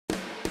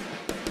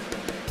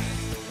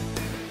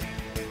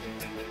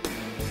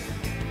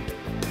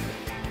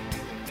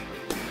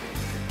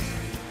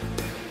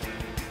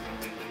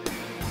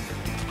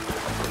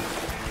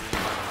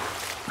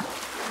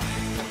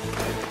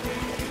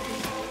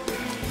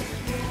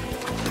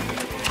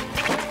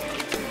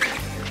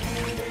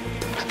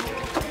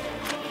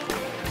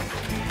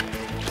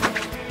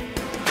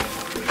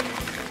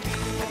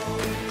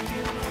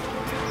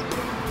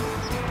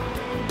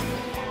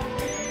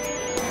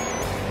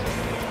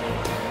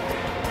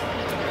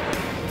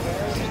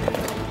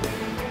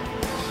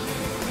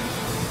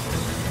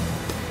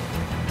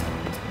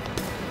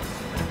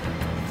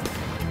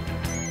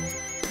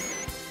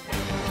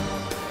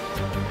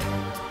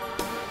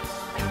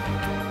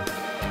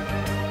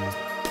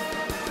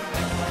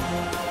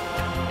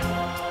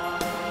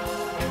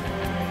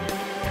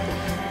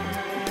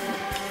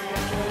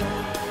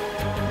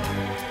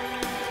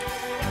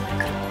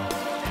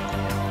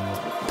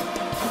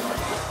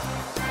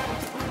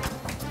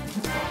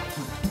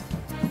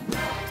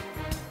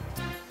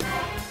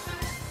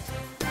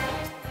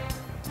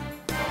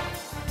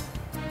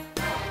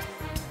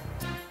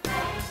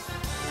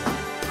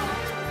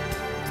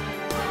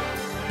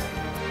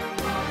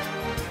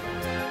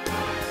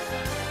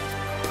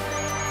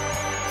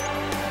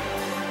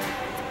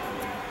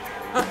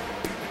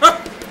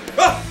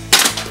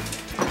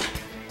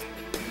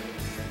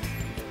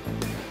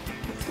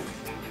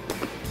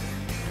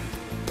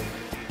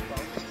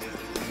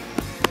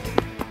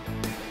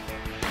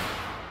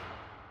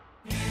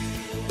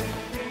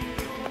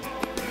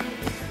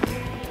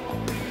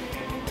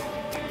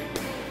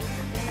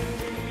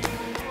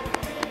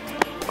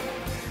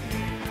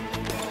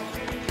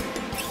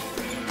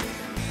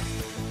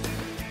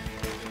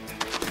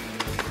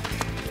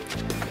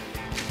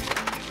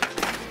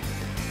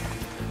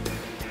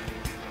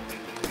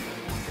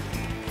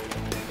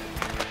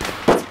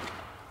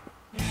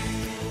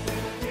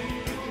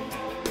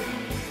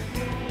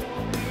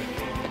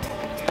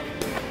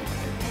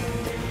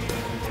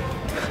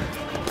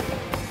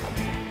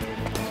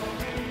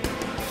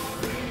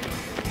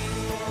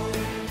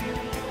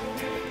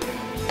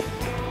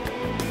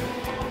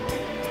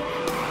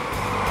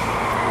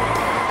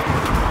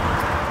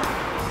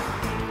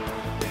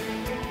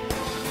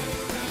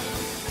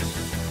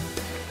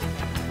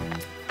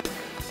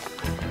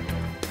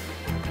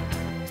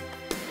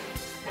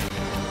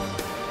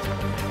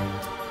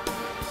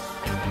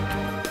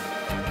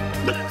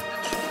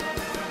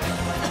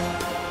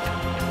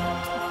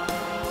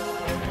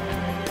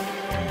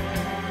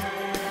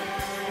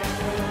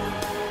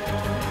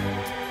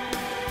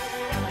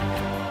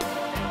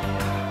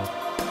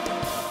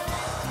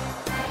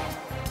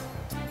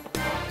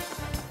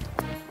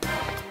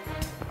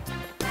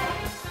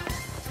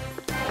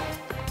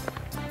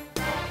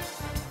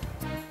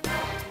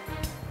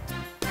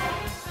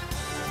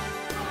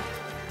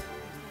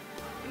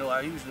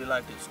I usually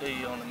like to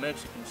stay on the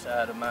Mexican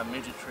side of my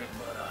midget trick,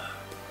 but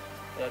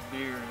that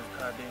beer is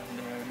goddamn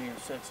damn near the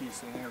sexiest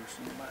thing I've ever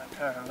seen in my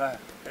entire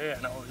life. Yeah,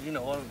 no, you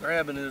know, I was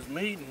grabbing his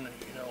meat, and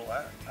you know,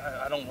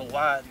 I don't know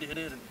why I did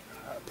it. And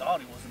I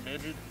thought he was a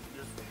midget.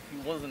 He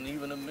wasn't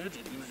even a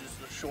midget. He was just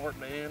a short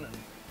man. And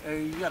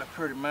hey, you got a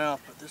pretty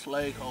mouth, but this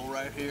leg hole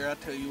right here, I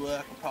tell you what,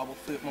 I can probably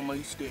fit my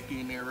meat stick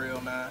in there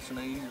real nice and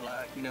easy,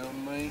 like, you know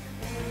what I mean?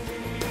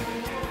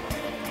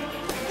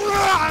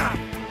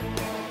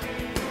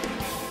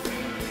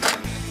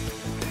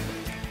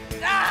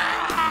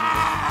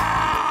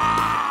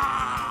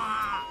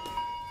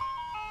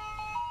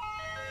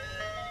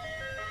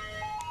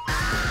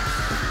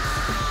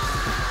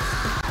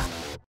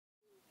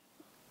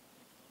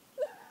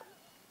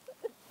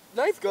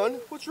 Knife gun?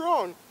 What's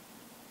wrong?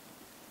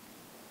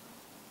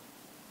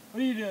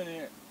 What are you doing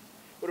here?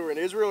 What, are we in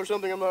Israel or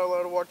something? I'm not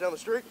allowed to walk down the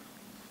street?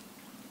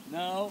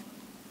 No.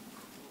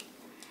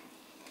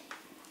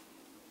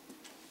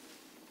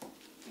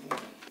 Yeah,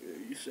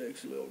 you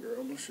sexy little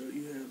girl. I'm gonna show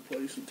you how to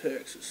place in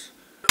Texas.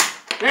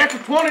 That's a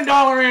 $20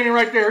 ante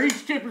right there.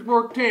 Each tip is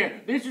worth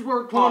 10. This is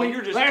worth 20.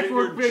 Oh, that's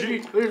worth 50.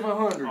 This is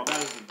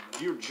 100.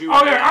 You're Jew.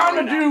 Oh yeah, I'm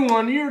the Jew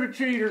one. You're the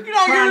cheater. You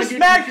know, you're just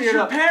mad because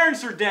your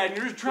parents are dead. And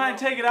you're just trying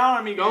to take it out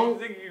on me. Don't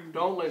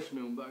listen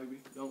to him,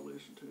 baby. Don't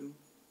listen to him.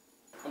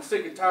 I'm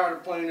sick and tired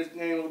of playing this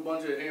game with a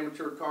bunch of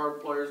amateur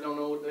card players. Don't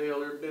know what the hell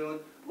they're doing.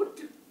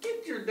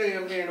 Get your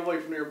damn hand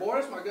away from there, boy.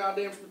 That's my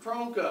goddamn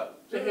Patron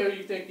cup. What the hell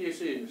you think this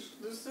is?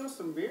 There's still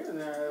some beer in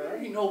there. There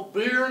ain't no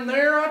beer in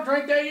there. I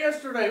drank that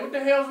yesterday. What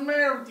the hell's the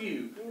matter with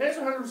you? That's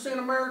 100%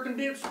 American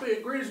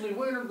dipspit, Grizzly,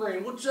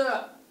 Wintergreen. What's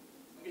up?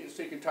 I'm getting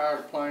sick and tired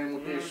of playing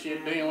with this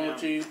shit, dealing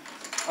with you.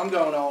 I'm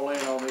going all in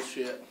on this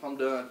shit. I'm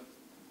done.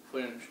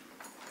 Finished.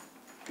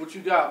 What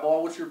you got,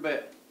 boy? What's your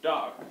bet?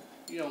 Dog.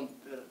 You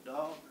don't bet a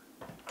dog.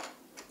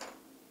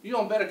 You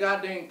don't bet a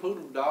goddamn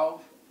poodle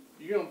dog.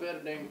 You don't bet a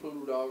damn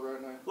poodle dog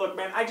right now. Look,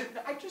 man,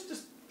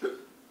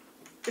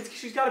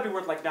 she's got to be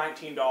worth like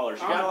 $19. You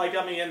got to like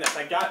let me in this.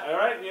 All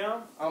right, you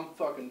know? I'm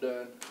fucking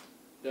done.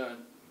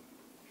 Done.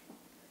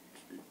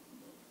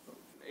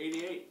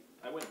 88.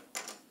 I win.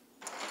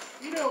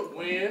 You don't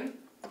win.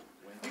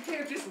 You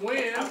can't just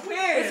win. I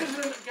win. This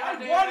isn't a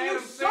goddamn what you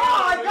saw?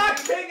 I got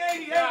King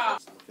 88. Yeah.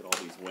 Look at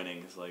all these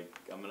winnings. Like,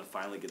 I'm going to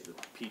finally get the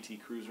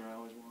PT Cruiser I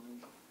always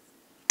wanted.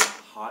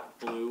 Hot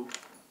blue.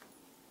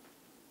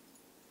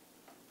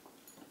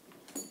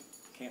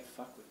 Can't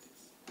fuck with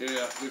this.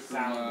 Yeah, good for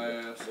my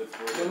ass.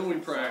 When we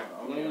pray.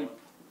 Alright.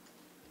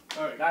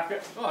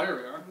 Oh, here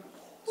we are.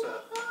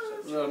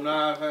 What's up,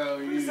 Knife? How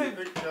are you?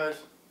 Big guys.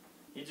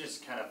 You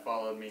just kind of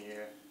followed me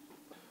here.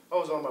 I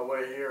was on my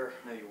way here.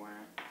 No, you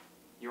weren't.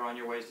 You were on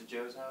your ways to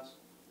Joe's house?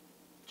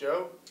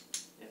 Joe?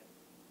 Yeah.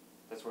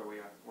 That's where we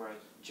are. We're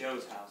at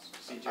Joe's house.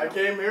 See Joe? I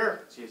came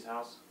here. See his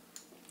house?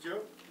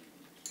 Joe?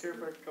 Care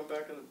if I come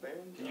back in the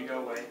band? Can you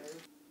go away?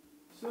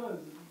 So,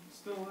 is it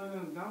still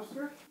in the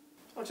dumpster?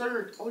 I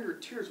thought all your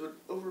tears would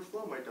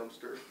overflow my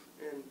dumpster.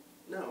 And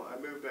no, I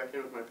moved back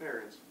in with my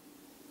parents.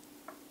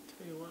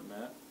 Tell you what,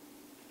 Matt.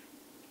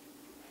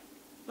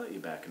 I'll let you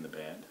back in the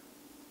band.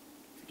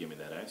 If you give me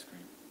that ice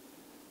cream.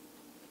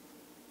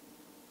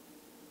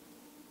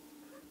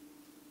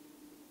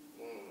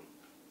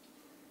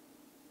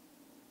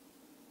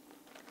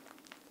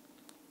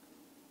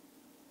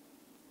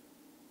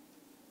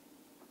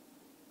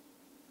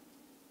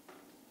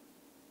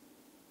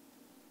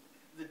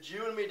 The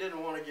Jew in me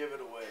didn't want to give it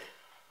away.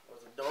 It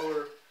was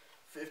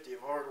 $1.50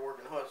 of hard work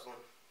and hustling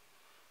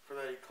for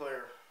that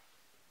eclair.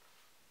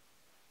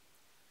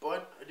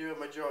 But I do have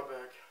my job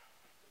back,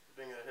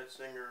 being a head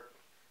singer,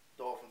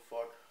 Dolphin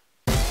Fuck.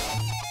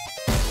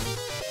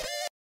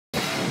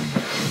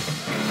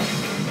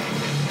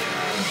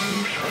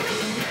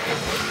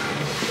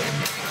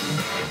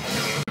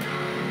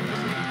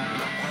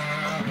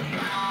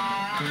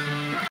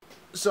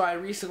 So I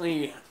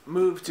recently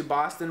moved to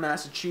Boston,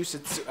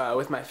 Massachusetts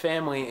with my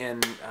family,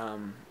 and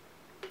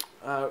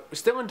we're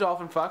still in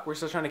Dolphin Fuck. We're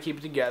still trying to keep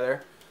it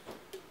together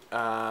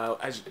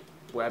as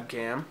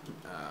webcam.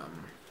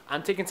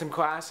 I'm taking some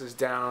classes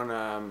down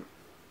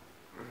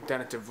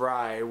at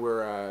DeVry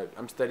where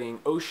I'm studying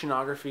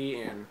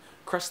oceanography and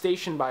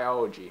crustacean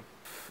biology.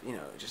 You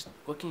know, just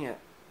looking at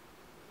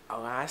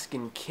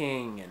Alaskan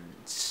king and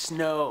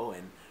snow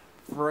and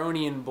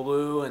Veronian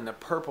blue and the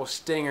purple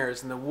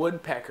stingers and the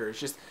woodpeckers.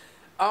 Just,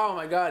 oh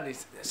my God,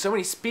 there's so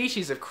many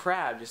species of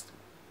crab. Just,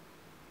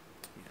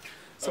 you know,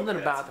 something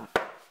about them.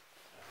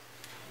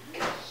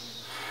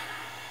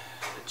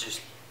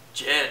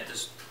 Jed,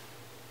 just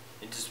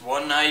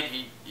one night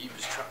he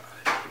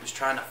was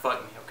trying to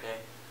fuck me, okay?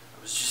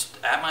 I was just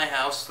at my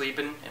house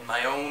sleeping in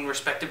my own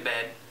respective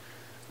bed,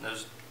 and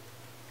those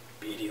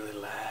beady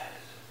little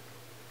eyes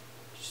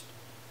just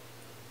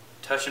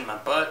touching my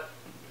butt.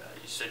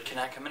 He said, "Can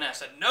I come in?" I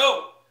said,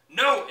 "No,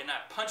 no," and I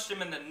punched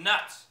him in the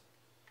nuts.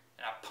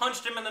 And I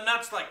punched him in the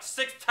nuts like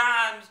 6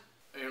 times.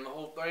 And the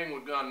whole thing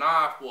with gun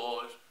knife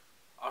was,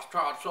 I was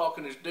trying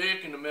sucking his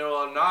dick in the middle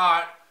of the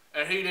night,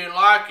 and he didn't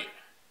like it.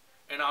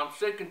 And I'm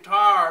sick and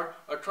tired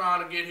of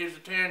trying to get his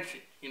attention,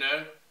 you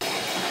know?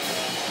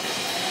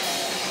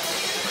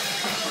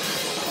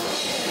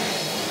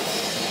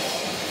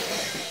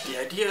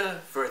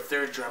 idea for a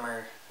third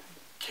drummer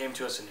came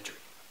to us in a dream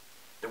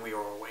that we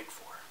were awake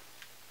for.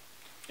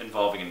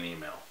 Involving an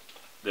email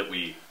that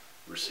we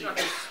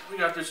received. We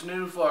got this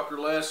new fucker,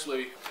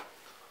 Leslie.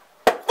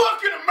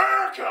 Fucking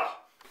America!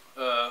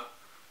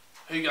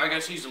 I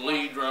guess he's the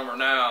lead drummer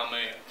now,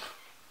 man.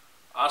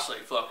 I say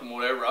fucking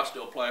whatever, I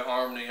still play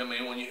harmony. I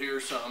mean, when you hear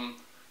something,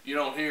 you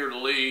don't hear the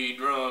lead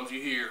drums,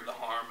 you hear the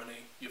harmony.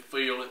 You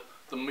feel it,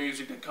 the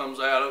music that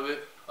comes out of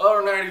it. Other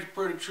than that, he's a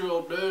pretty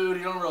chill dude.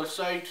 He don't really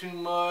say too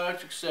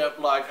much, except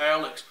like,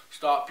 Alex,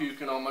 stop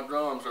puking on my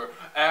drums, or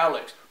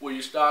Alex, will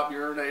you stop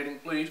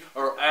urinating, please?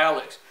 Or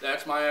Alex,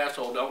 that's my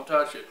asshole, don't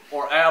touch it.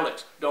 Or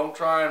Alex, don't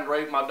try and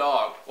rape my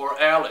dog.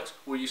 Or Alex,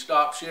 will you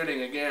stop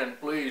shitting again,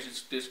 please?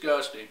 It's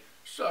disgusting.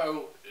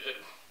 So,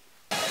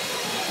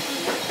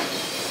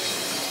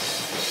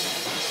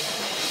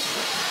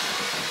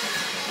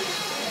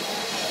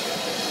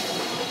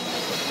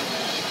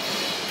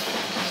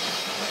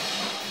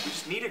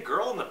 need a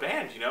girl in the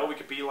band, you know? We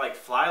could be like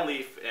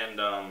Flyleaf and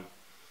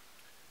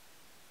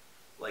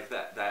like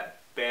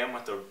that band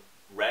with the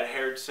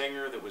red-haired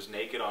singer that was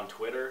naked on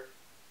Twitter.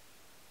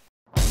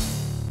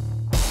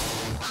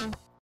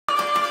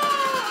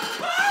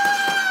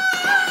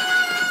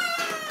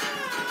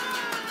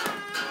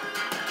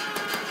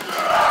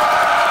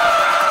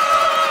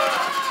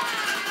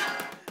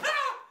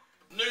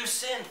 New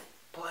synth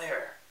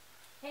player.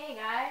 Hey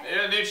guys.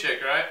 yeah, new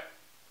chick, right?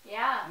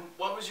 Yeah.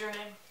 What was your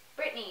name?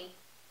 Brittany.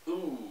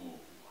 Ooh.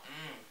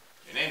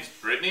 Your name's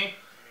Brittany?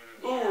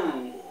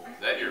 Ooh.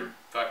 Is that your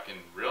fucking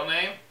real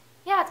name?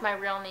 Yeah, it's my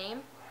real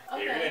name. Yeah,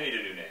 you're gonna need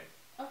a new name.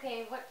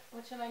 Okay, what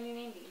should my new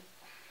name be?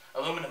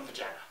 Aluminum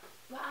vagina.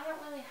 Well, I don't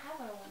really have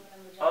an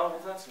aluminum vagina. Oh,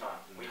 well, that's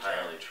not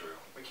entirely true.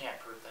 We can't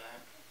prove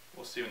that.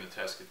 We'll see when the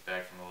test gets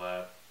back from the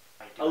lab.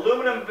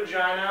 Aluminum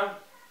vagina,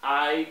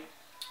 I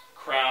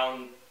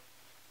crown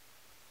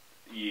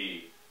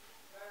ye.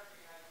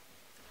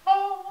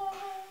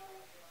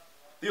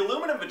 The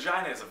aluminum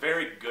vagina is a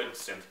very good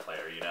synth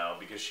player, you know,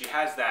 because she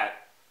has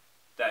that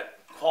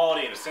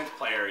quality in a synth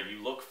player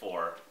you look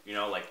for, you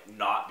know, like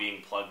not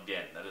being plugged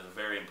in. That is a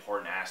very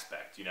important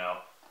aspect, you know.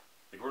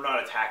 Like we're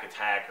not Attack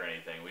or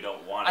anything. We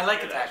don't want. I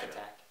like to hear Attack that shit.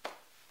 Attack.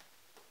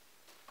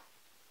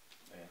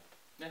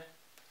 Yeah. Yeah.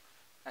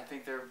 I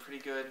think they're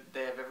pretty good.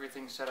 They have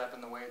everything set up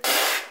in the way it's...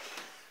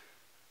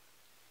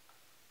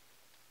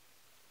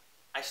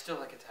 I still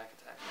like Attack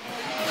Attack.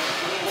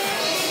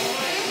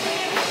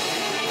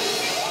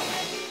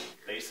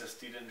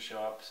 Bassist, he didn't show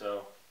up,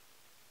 so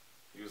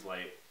he was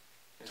late.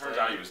 It turns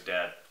out he was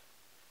dead.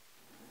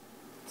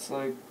 It's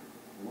like,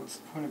 what's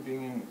the point of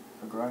being in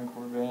a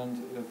grindcore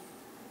band if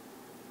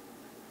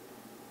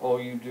all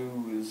you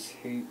do is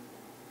hate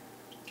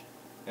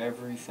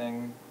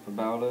everything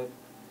about it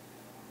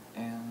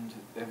and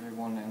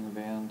everyone in the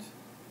band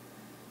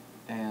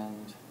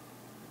and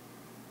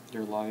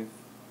your life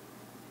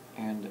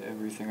and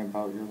everything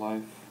about your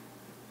life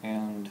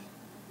and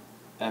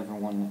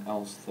everyone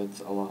else that's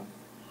alive?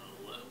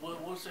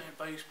 What's that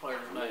bass player's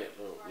name?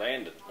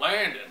 Lyden.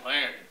 Lyden.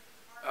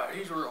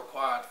 He's a real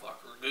quiet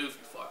fucker, goofy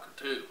fucker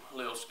too. A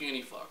little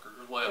skinny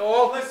fucker as well.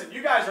 Oh, listen,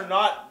 you guys are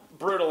not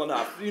brutal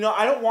enough. You know,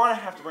 I don't want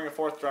to have to bring a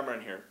fourth drummer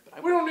in here.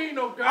 We don't need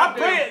no I'll goddamn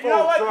bring it. You fourth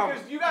know what? drummer.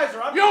 Because you guys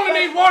are. You only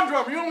need one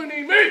drummer. You only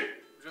need me.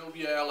 Joe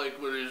Bialik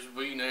with his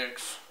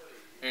V-necks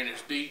and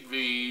his deep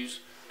V's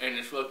and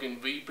his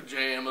fucking V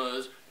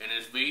pajamas and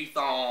his V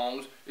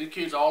thongs. This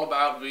kid's all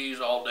about V's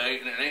all day,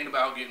 and it ain't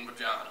about getting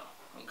vagina.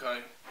 Okay,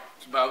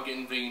 it's about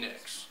getting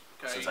V-necks.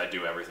 Okay? Since I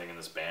do everything in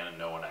this band and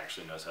no one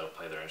actually knows how to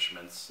play their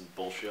instruments and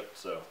bullshit,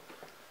 so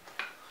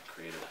I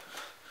created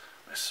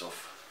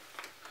myself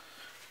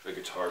a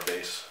guitar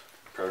bass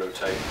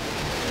prototype.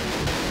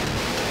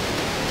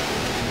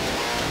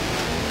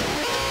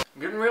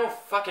 I'm getting real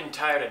fucking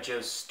tired of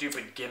Joe's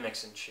stupid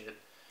gimmicks and shit.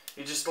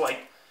 He just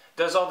like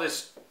does all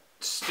this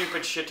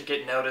stupid shit to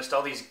get noticed,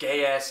 all these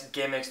gay ass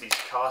gimmicks, these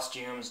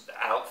costumes,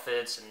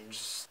 outfits, and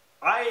just...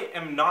 I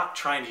am not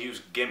trying to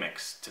use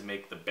gimmicks to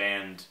make the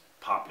band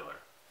popular.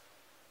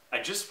 I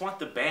just want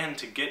the band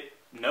to get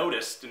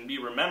noticed and be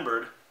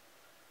remembered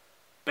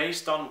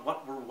based on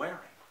what we're wearing.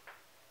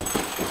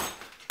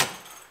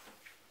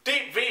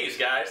 Deep V's,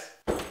 guys.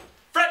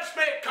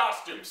 French-made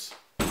costumes.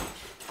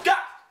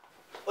 God,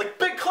 like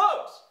big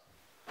clothes.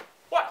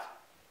 What?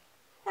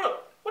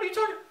 What are you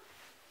talking?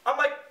 I'm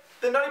like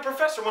the Nutty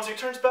Professor once he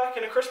turns back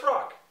into Chris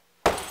Rock.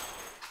 Wild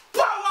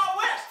Wild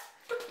West.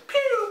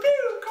 Pew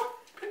pew.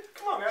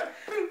 Come on, guys.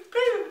 Pew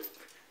pew.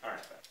 All right.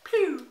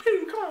 Pew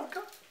pew.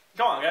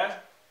 Come on, guys.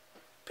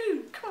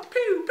 Pew. Come on.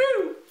 Pew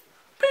pew.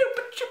 Pew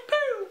pew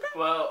pew.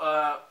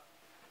 Well,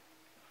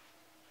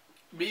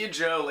 me and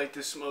Joe like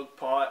to smoke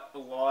pot a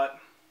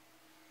lot,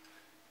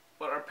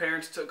 but our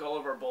parents took all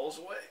of our bowls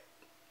away,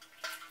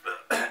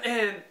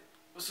 and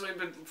so we've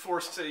been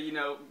forced to, you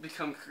know,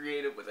 become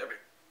creative with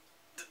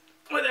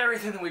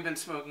everything that we've been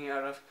smoking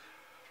out of.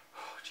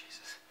 Oh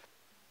Jesus,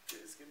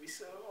 it's gonna be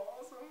so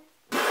awesome.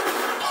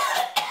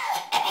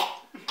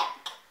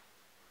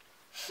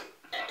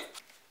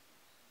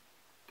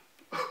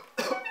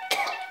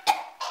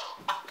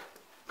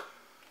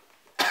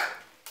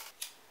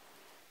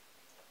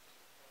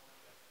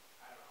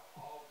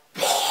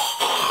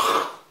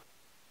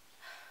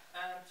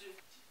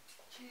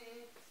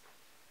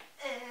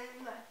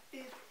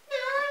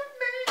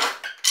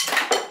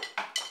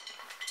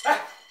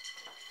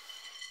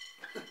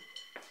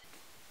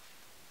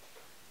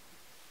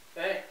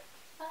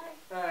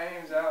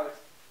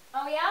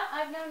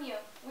 I've known you.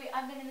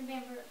 I've been in the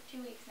band for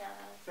 2 weeks now.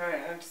 Sorry,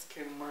 I'm just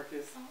kidding,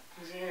 Marcus.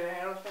 Did you need a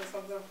hand or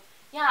something?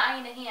 Yeah, I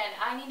need a hand.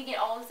 I need to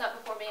get all this up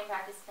before band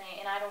practice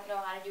tonight, and I don't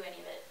know how to do any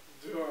of it.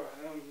 Sure,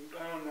 I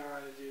don't know how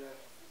to do that.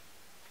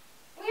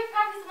 We have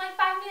practice in like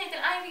 5 minutes,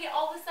 and I need to get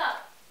all this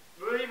up.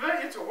 Well, you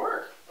better get to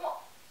work.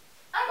 Well,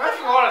 I That's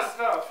need a lot of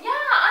stuff. Yeah,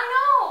 I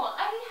know.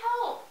 I need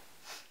help.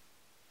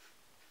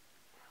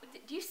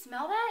 Do you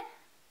smell that?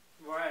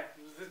 Why?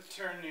 Does it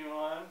turn you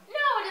on?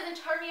 No, it doesn't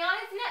turn me on.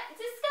 It's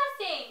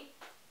disgusting.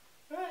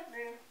 Alright,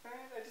 man.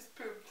 Alright, I just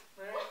pooped.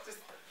 Alright, just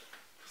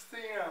so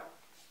you know.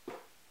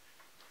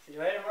 See you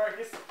later,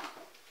 Marcus.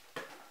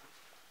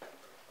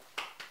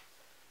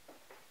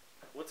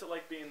 What's it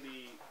like being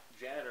the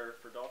janitor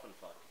for Dolphin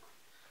Fuck?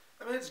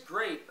 I mean, it's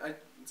great.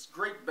 It's a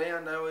great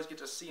band. I always get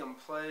to see them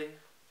play.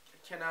 I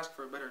can't ask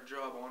for a better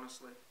job,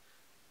 honestly.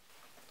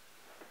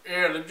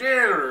 Yeah, the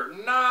janitor.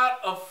 Not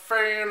a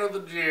fan of the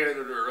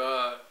janitor.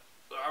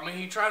 I mean,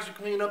 he tries to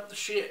clean up the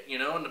shit, you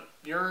know, and the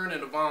urine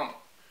and the vomit.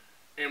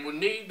 And we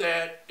need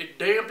that.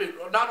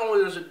 Not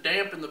only does it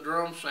dampen the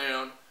drum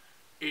sound,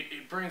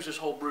 it brings this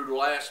whole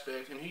brutal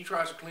aspect. And he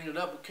tries to clean it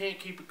up. We can't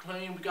keep it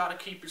clean. We got to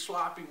keep it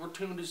sloppy. We're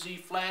tuned to Z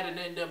flat and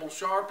N double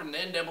sharp and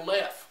N double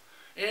F.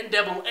 N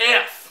double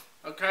F,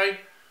 okay?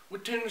 We're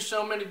tuned to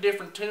so many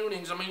different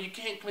tunings. I mean, you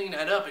can't clean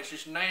that up. It's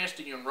just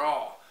nasty and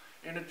raw.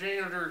 And the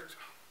janitor,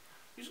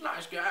 he's a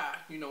nice guy,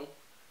 you know.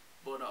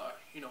 But,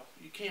 you know,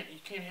 you can't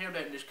have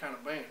that in this kind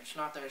of band. It's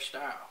not that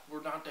style.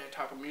 We're not that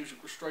type of music.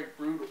 We're straight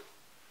brutal.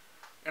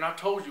 And I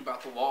told you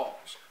about the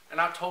walls. And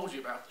I told you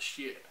about the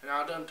shit. And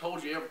I done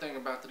told you everything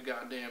about the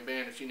goddamn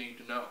band that you need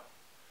to know.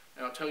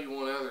 And I'll tell you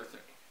one other thing.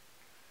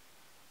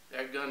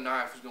 That gun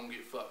knife is going to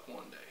get fucked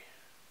one day.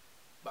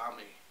 By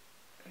me.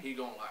 And he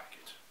going to like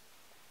it.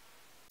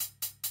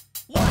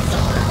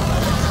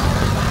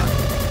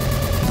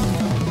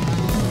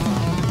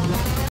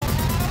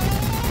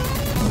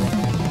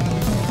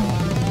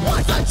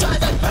 Once I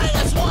tried to paint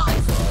this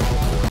once,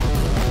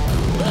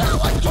 I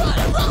was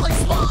trying really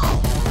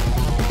small.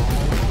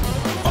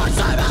 First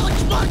time Alex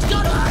Martz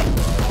got hurt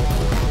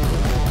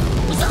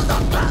was in the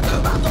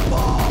bathroom at the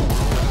mall.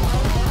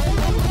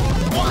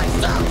 Why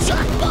still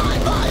check my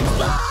mind's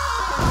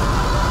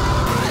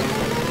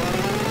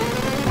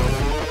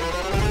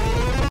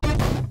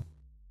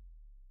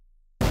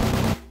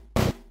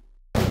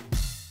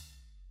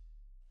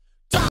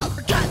don't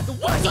forget the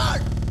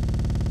wizard!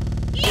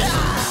 Yeah!